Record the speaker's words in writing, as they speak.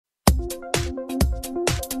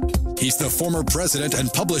He's the former president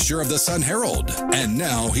and publisher of the Sun Herald, and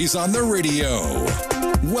now he's on the radio.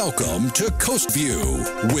 Welcome to Coast Vue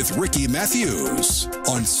with Ricky Mathews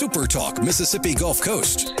on SuperTalk Mississippi Gulf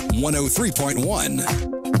Coast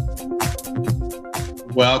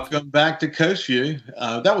 103.1. Welcome back to Coast Vue.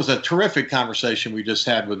 That was a terrific conversation we just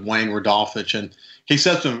had with Wayne Rodolphich, and he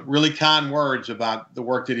said some really kind words about the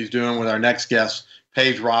work that he's doing with our next guest,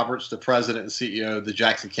 Paige Roberts, the president and CEO of the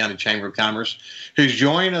Jackson County Chamber of Commerce, who's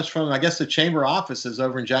joining us from, I guess, the chamber offices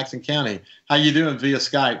over in Jackson County. How you doing via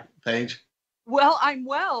Skype, Paige? Well. I'm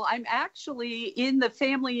actually in the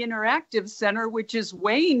Family Interactive Center, which is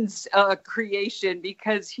Wayne's creation,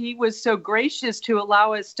 because he was so gracious to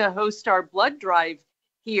allow us to host our blood drive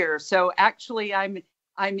here. So actually, I'm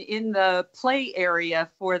in the play area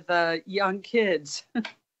for the young kids.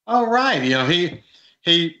 All right. You know,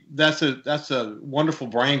 that's a wonderful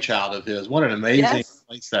brainchild of his. What an amazing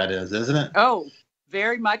place that is, isn't it? Oh,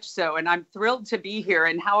 very much so. And I'm thrilled to be here,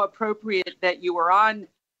 and how appropriate that you were on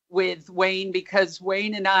with Wayne, because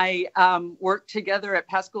Wayne and I worked together at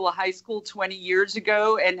Pascagoula High School 20 years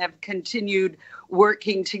ago and have continued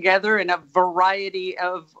working together in a variety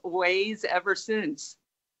of ways ever since.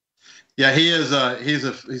 Yeah, he's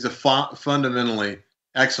a fundamentally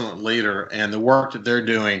excellent leader, and the work that they're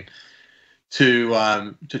doing to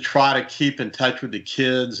try to keep in touch with the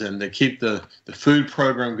kids and to keep the food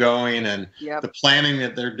program going, and the planning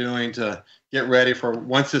that they're doing to get ready for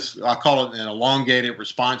once this, I call it an elongated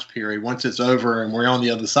response period. Once it's over and we're on the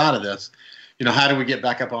other side of this, you know, how do we get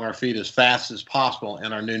back up on our feet as fast as possible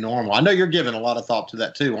in our new normal? I know you're giving a lot of thought to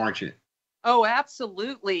that too, aren't you? Oh,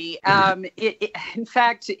 absolutely. In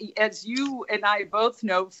fact, as you and I both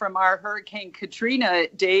know from our Hurricane Katrina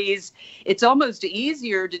days, it's almost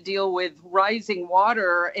easier to deal with rising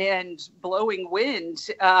water and blowing wind.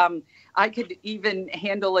 I could even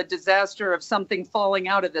handle a disaster of something falling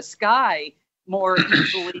out of the sky more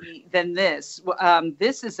easily than this.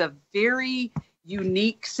 This is a very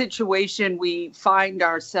unique situation we find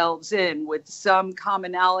ourselves in, with some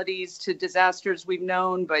commonalities to disasters we've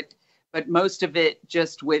known, but most of it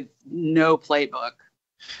just with no playbook.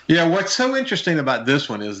 Yeah, what's so interesting about this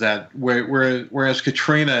one is that whereas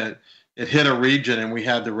Katrina, it hit a region and we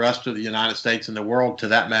had the rest of the United States and the world, to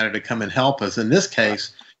that matter, to come and help us. In this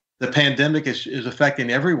case, the pandemic is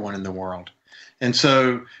affecting everyone in the world. And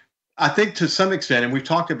so I think to some extent, and we've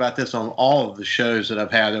talked about this on all of the shows that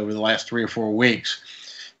I've had over the last 3 or 4 weeks,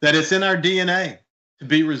 that it's in our DNA to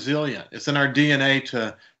be resilient. It's in our DNA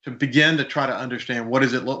to begin to try to understand what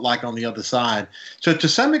does it look like on the other side. So to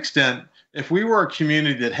some extent, if we were a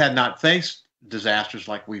community that had not faced disasters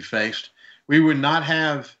like we faced, we would not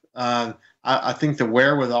have, I think, the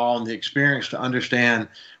wherewithal and the experience to understand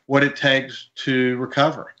what it takes to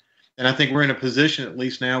recover. And I think we're in a position, at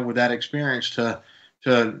least now with that experience, to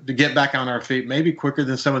get back on our feet maybe quicker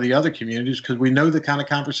than some of the other communities, because we know the kind of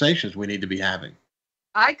conversations we need to be having.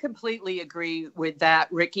 I completely agree with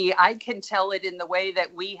that, Ricky. I can tell it in the way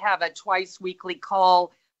that we have a twice weekly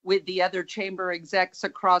call with the other chamber execs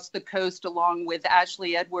across the coast, along with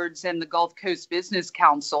Ashley Edwards and the Gulf Coast Business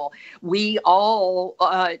Council. We all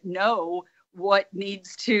know what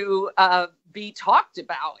needs to be talked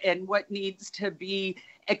about and what needs to be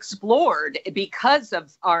explored because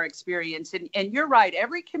of our experience. And you're right,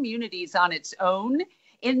 every community is on its own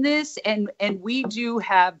in this, and we do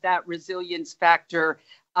have that resilience factor,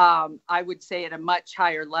 I would say, at a much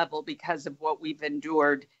higher level because of what we've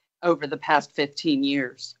endured over the past 15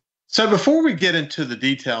 years. So before we get into the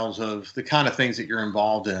details of the kind of things that you're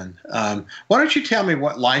involved in, why don't you tell me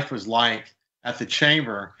what life was like at the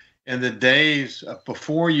chamber in the days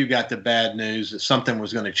before you got the bad news that something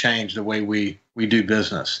was going to change the way we do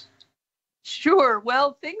business? Sure.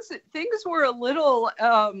 Well, things were a little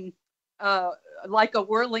like a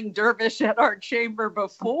whirling dervish at our chamber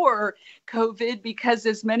before COVID, because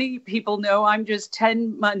as many people know, I'm just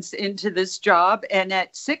 10 months into this job. And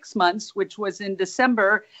at 6 months, which was in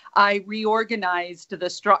December, I reorganized the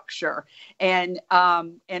structure, and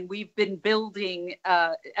we've been building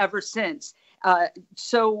ever since.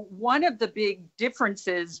 So one of the big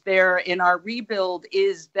differences there in our rebuild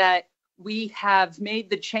is that we have made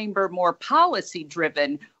the chamber more policy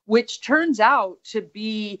driven, which turns out to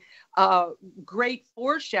be great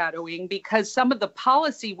foreshadowing, because some of the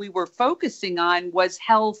policy we were focusing on was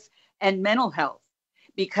health and mental health.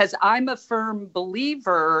 Because I'm a firm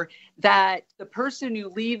believer that the person who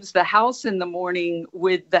leaves the house in the morning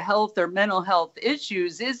with the health or mental health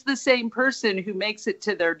issues is the same person who makes it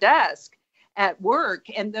to their desk at work,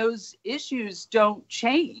 and those issues don't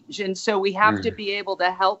change. And so we have to be able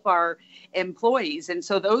to help our employees. And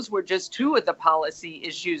so those were just two of the policy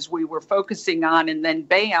issues we were focusing on. And then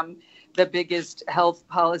bam, the biggest health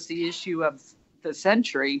policy issue of the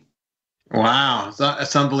century. Wow,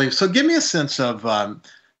 that's unbelievable. So give me a sense of I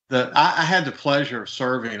had the pleasure of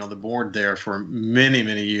serving on the board there for many,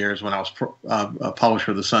 many years when I was a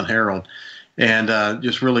publisher of the Sun Herald, and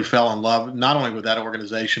just really fell in love not only with that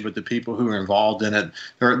organization but the people who are involved in it.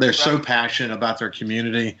 They're so passionate about their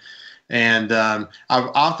community, and I've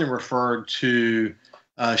often referred to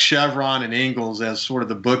Chevron and Ingalls as sort of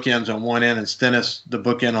the bookends on one end and Stennis the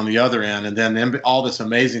bookend on the other end, and then all this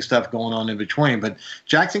amazing stuff going on in between. But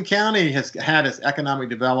Jackson County has had its economic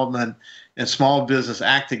development and small business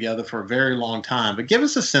act together for a very long time. But give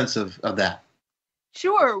us a sense of that.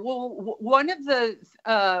 Sure. Well, one of the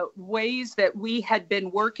ways that we had been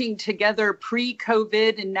working together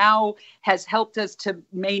pre-COVID and now has helped us to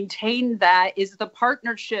maintain that is the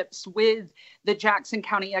partnerships with the Jackson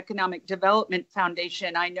County Economic Development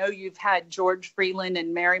Foundation. I know you've had George Freeland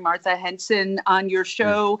and Mary Martha Henson on your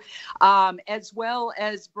show, as well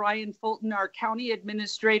as Brian Fulton, our county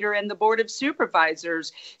administrator, and the Board of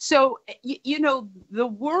Supervisors. So, you know, the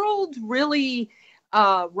world really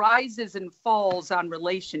rises and falls on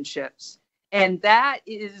relationships. And that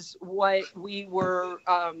is what we were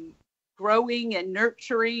growing and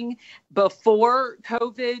nurturing before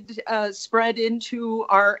COVID spread into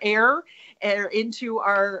our air, into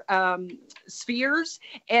our spheres.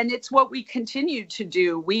 And it's what we continue to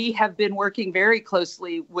do. We have been working very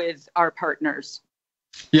closely with our partners.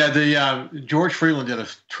 Yeah, the George Freeland did a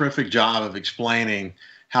terrific job of explaining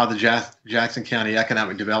how the Jackson County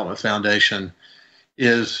Economic Development Foundation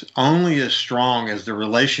is only as strong as the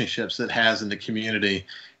relationships it has in the community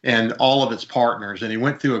and all of its partners. And he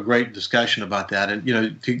went through a great discussion about that. And, you know,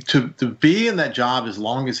 to be in that job as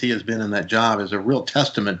long as he has been in that job is a real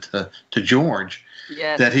testament to George,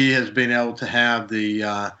 yes, that he has been able to have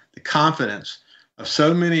the confidence of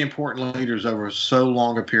so many important leaders over so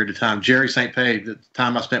long a period of time. Jerry St. Page, the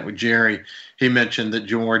time I spent with Jerry, he mentioned that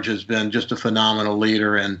George has been just a phenomenal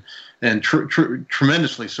leader and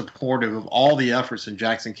tremendously supportive of all the efforts in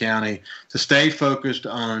Jackson County to stay focused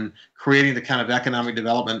on creating the kind of economic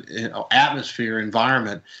development atmosphere,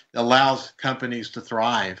 environment that allows companies to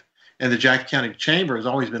thrive. And the Jackson County Chamber has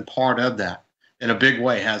always been part of that in a big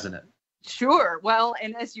way, hasn't it? Sure. Well,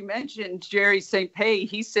 and as you mentioned, Jerry St. Pay,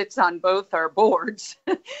 he sits on both our boards.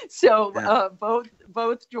 So yeah,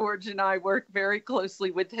 both George and I work very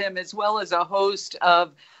closely with him, as well as a host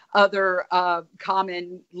of other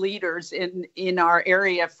common leaders in our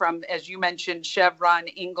area, from, as you mentioned, Chevron,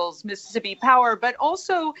 Ingalls, Mississippi Power, but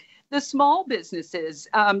also the small businesses.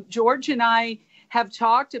 George and I have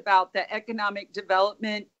talked about the economic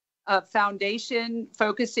development foundation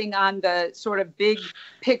focusing on the sort of big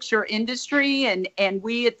picture industry, and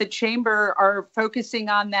we at the Chamber are focusing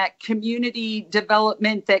on that community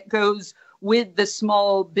development that goes with the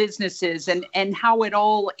small businesses and how it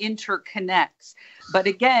all interconnects. But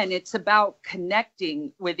again, it's about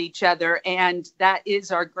connecting with each other, and that is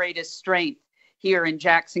our greatest strength here in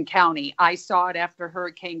Jackson County. I saw it after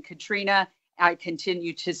Hurricane Katrina. I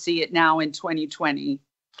continue to see it now in 2020.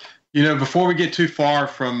 You know, before we get too far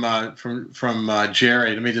from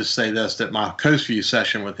Jerry, let me just say this, that my Coast Vue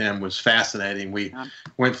session with him was fascinating. We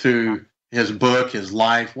went through his book, his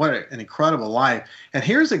life. What an incredible life. And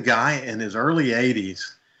here's a guy in his early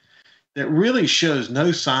 80s that really shows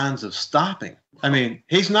no signs of stopping. I mean,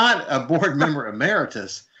 he's not a board member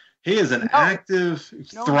emeritus. He is an active,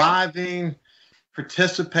 thriving,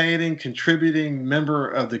 participating, contributing member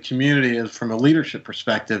of the community from a leadership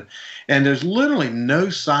perspective. And there's literally no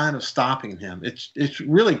sign of stopping him. It's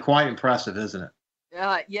really quite impressive, isn't it?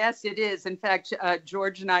 Yes, it is. In fact,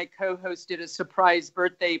 George and I co-hosted a surprise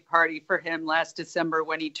birthday party for him last December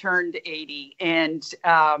when he turned 80. And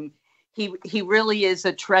he really is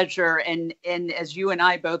a treasure. And as you and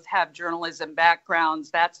I both have journalism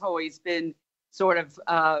backgrounds, that's always been sort of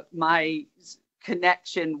my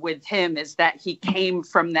connection with him, is that he came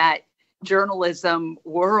from that journalism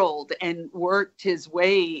world and worked his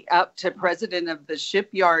way up to president of the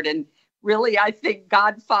shipyard, and really, I think,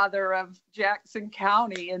 godfather of Jackson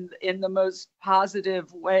County in the most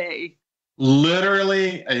positive way.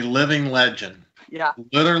 Literally a living legend. Yeah.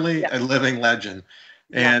 Literally a living legend.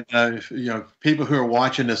 And, you know, people who are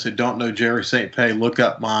watching this who don't know Jerry St. Pay, look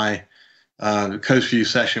up my Coast Vue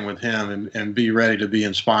session with him and be ready to be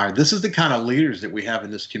inspired. This is the kind of leaders that we have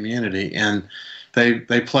in this community, and they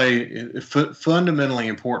play fundamentally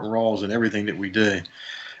important roles in everything that we do.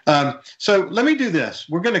 So let me do this.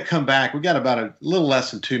 We're going to come back. We've got about a little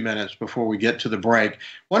less than 2 minutes before we get to the break.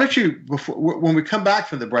 Why don't you, when we come back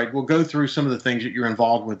from the break, we'll go through some of the things that you're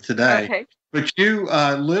involved with today. Okay. But you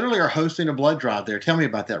literally are hosting a blood drive there. Tell me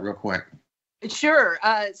about that real quick. Sure.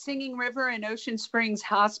 Singing River and Ocean Springs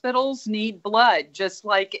hospitals need blood just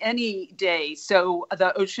like any day. So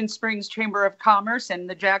the Ocean Springs Chamber of Commerce and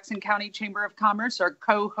the Jackson County Chamber of Commerce are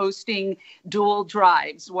co-hosting dual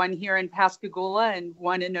drives, one here in Pascagoula and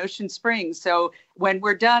one in Ocean Springs. So when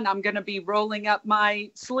we're done, I'm going to be rolling up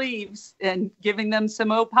my sleeves and giving them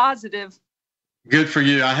some O positive. Good for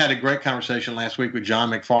you. I had a great conversation last week with John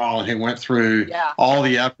McFarland, who went through all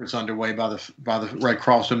the efforts underway by the Red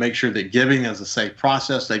Cross to make sure that giving is a safe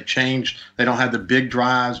process. They've changed. They don't have the big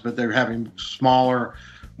drives, but they're having smaller,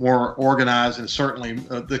 more organized, and certainly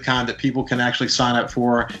the kind that people can actually sign up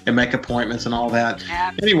for and make appointments and all that.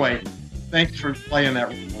 Anyway, thanks for playing that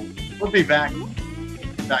role. We'll be back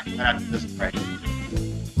after this break.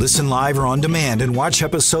 Listen live or on demand and watch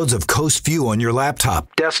episodes of Coast Vue on your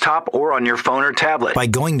laptop, desktop, or on your phone or tablet by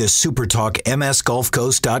going to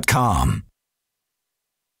supertalkmsgulfcoast.com.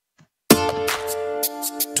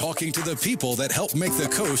 Talking to the people that help make the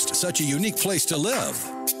coast such a unique place to live.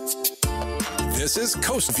 This is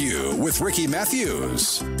Coast Vue with Ricky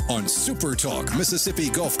Mathews on SuperTalk Mississippi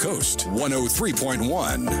Gulf Coast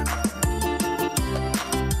 103.1.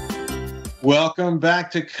 Welcome back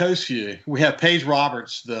to Coast Vue. We have Paige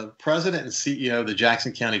Roberts, the president and CEO of the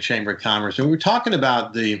Jackson County Chamber of Commerce, and we're talking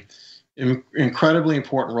about the incredibly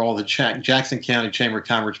important role that Jackson County Chamber of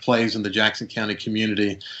Commerce plays in the Jackson County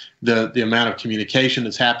community, the amount of communication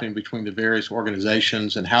that's happening between the various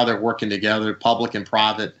organizations and how they're working together, public and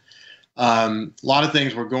private. A lot of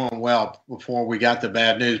things were going well before we got the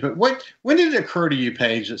bad news. But when did it occur to you,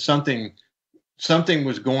 Paige, that something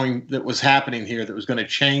was happening here that was going to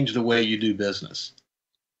change the way you do business?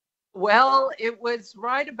 Well, it was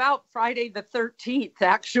right about Friday the 13th,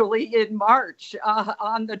 actually, in March.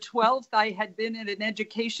 On the 12th, I had been at an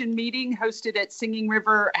education meeting hosted at Singing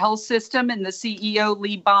River Health System, and the CEO,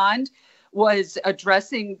 Lee Bond, was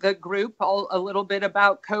addressing the group a little bit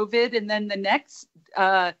about COVID. And then the next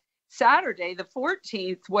Saturday, the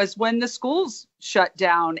 14th, was when the schools shut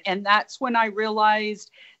down. And that's when I realized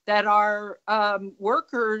that our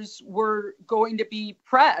workers were going to be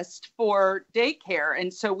pressed for daycare.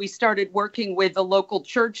 And so we started working with a local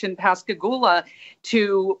church in Pascagoula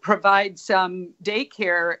to provide some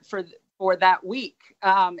daycare for that week.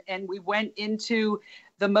 And we went into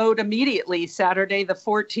the mode immediately, Saturday the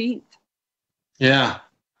 14th. Yeah.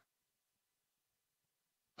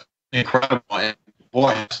 Incredible. And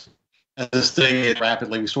boy, as this thing hit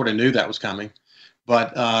rapidly, we sort of knew that was coming.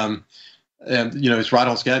 But and it's right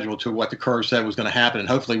on schedule to what the curve said was going to happen. And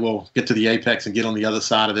hopefully we'll get to the apex and get on the other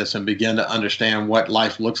side of this and begin to understand what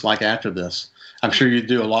life looks like after this. I'm sure you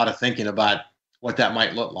do a lot of thinking about what that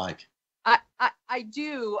might look like. I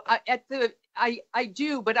do. I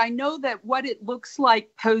do, but I know that what it looks like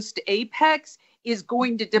post apex is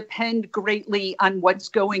going to depend greatly on what's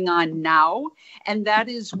going on now. And that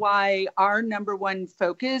is why our number one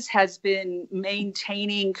focus has been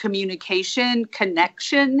maintaining communication,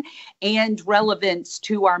 connection, and relevance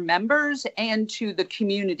to our members and to the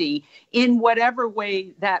community in whatever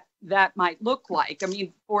way that might look like. I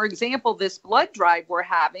mean, for example, this blood drive we're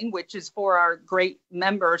having, which is for our great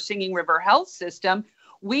member Singing River Health System,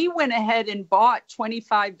 we went ahead and bought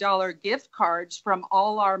 $25 gift cards from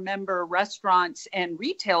all our member restaurants and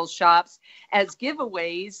retail shops as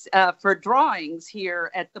giveaways for drawings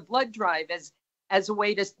here at the blood drive as a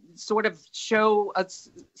way to sort of show a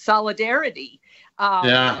solidarity.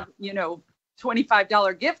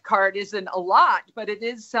 $25 gift card isn't a lot, but it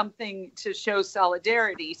is something to show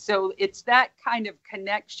solidarity. So it's that kind of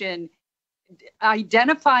connection,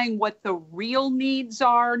 identifying what the real needs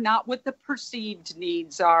are, not what the perceived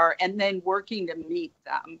needs are, and then working to meet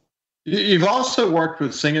them. You've also worked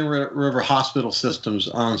with Singing River Hospital Systems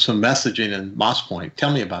on some messaging in Moss Point.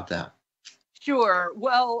 Tell me about that. Sure.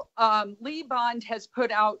 Well, Lee Bond has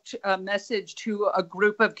put out a message to a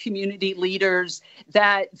group of community leaders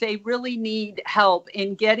that they really need help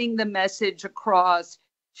in getting the message across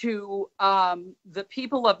to the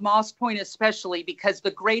people of Moss Point, especially because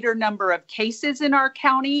the greater number of cases in our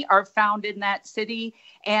county are found in that city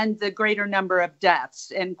and the greater number of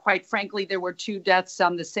deaths. And quite frankly, there were 2 deaths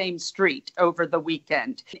on the same street over the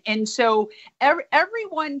weekend. And so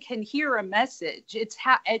everyone can hear a message. It's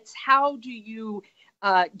how do you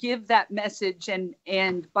give that message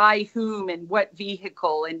and by whom and what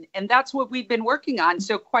vehicle. And that's what we've been working on.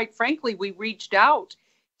 So quite frankly, we reached out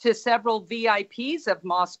to several VIPs of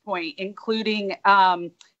Moss Point, including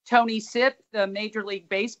Tony Sipp, the Major League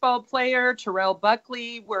Baseball player, Terrell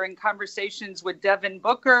Buckley. We're in conversations with Devin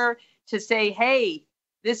Booker to say, hey,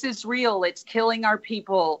 this is real. It's killing our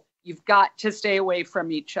people. You've got to stay away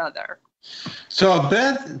from each other. So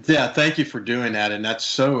Beth, yeah, thank you for doing that. And that's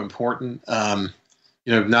so important.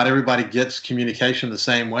 Not everybody gets communication the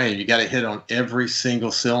same way. You got to hit on every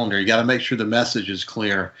single cylinder. You got to make sure the message is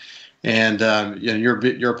clear. And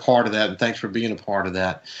you're a part of that. And thanks for being a part of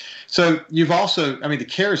that. So you've also, the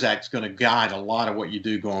CARES Act is going to guide a lot of what you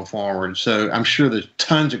do going forward. So I'm sure there's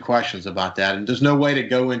tons of questions about that. And there's no way to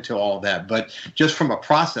go into all of that. But just from a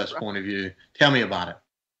process point of view, tell me about it.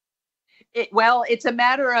 Well, it's a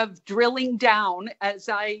matter of drilling down, as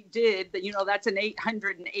I did. That's an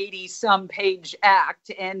 880-some page act.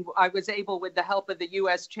 And I was able, with the help of the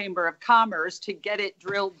U.S. Chamber of Commerce, to get it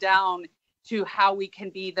drilled down to how we can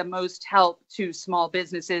be the most help to small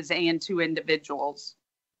businesses and to individuals.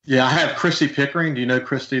 Yeah, I have Christy Pickering. Do you know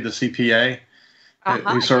Christy, the CPA,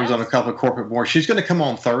 who serves on a couple of corporate boards? She's going to come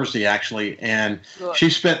on Thursday, actually, and she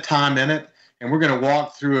spent time in it, and we're going to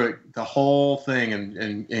walk through it, the whole thing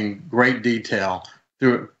in great detail,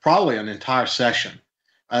 through probably an entire session.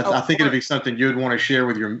 I think it'd be something you'd want to share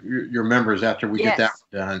with your members after we get that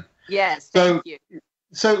done. Yes, thank you.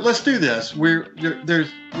 So let's do this. We're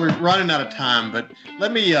running out of time, but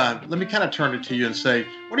let me kind of turn it to you and say,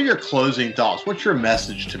 what are your closing thoughts? What's your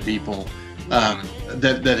message to people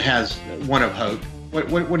that has one of hope?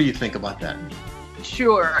 What do you think about that?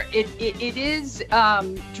 Sure. It is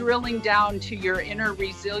drilling down to your inner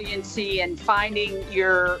resiliency and finding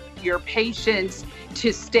your patience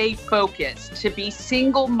to stay focused, to be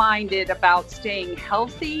single-minded about staying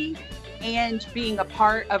healthy and being a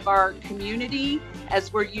part of our community,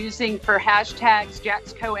 as we're using for hashtags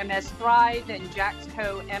JaxcoMSThrive and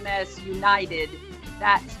JaxcoMSUnited.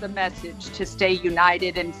 That's the message, to stay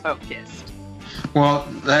united and focused. Well,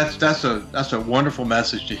 that's a wonderful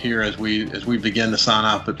message to hear as we begin to sign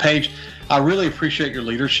off. But Paige, I really appreciate your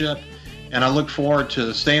leadership, and I look forward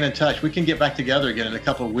to staying in touch. We can get back together again in a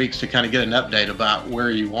couple of weeks to kind of get an update about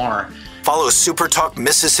where you are. Follow SuperTalk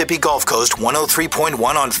Mississippi Gulf Coast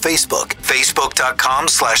 103.1 on Facebook,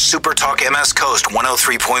 facebook.com/SuperTalk MS Coast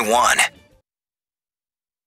 103.1.